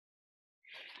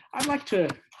I'd like to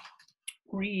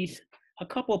read a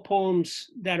couple of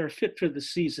poems that are fit for the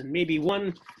season, maybe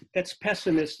one that's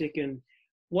pessimistic and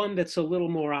one that's a little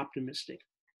more optimistic.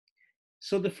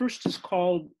 So the first is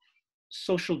called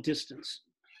Social Distance.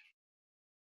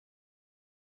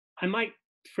 I might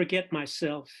forget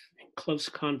myself in close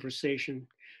conversation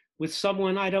with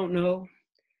someone I don't know,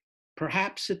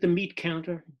 perhaps at the meat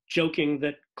counter, joking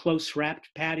that close-wrapped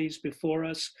patties before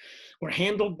us were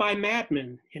handled by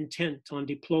madmen intent on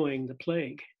deploying the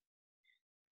plague.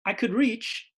 I could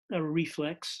reach, a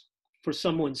reflex, for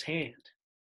someone's hand,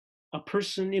 a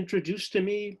person introduced to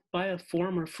me by a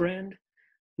former friend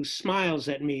who smiles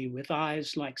at me with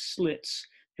eyes like slits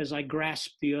as I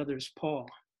grasp the other's paw.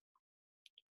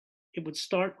 It would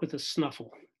start with a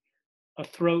snuffle, a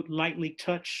throat lightly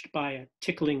touched by a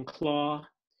tickling claw.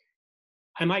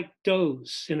 I might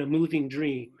doze in a moving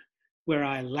dream where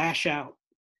I lash out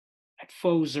at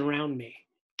foes around me,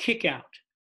 kick out,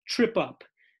 trip up,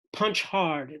 punch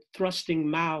hard at thrusting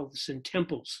mouths and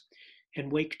temples,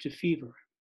 and wake to fever.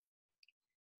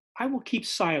 I will keep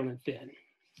silent then,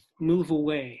 move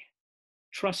away,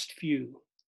 trust few,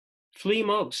 flee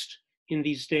most in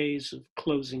these days of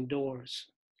closing doors,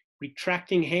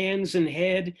 retracting hands and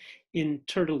head in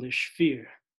turtleish fear,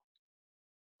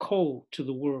 cold to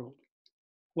the world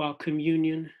while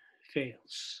communion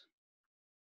fails.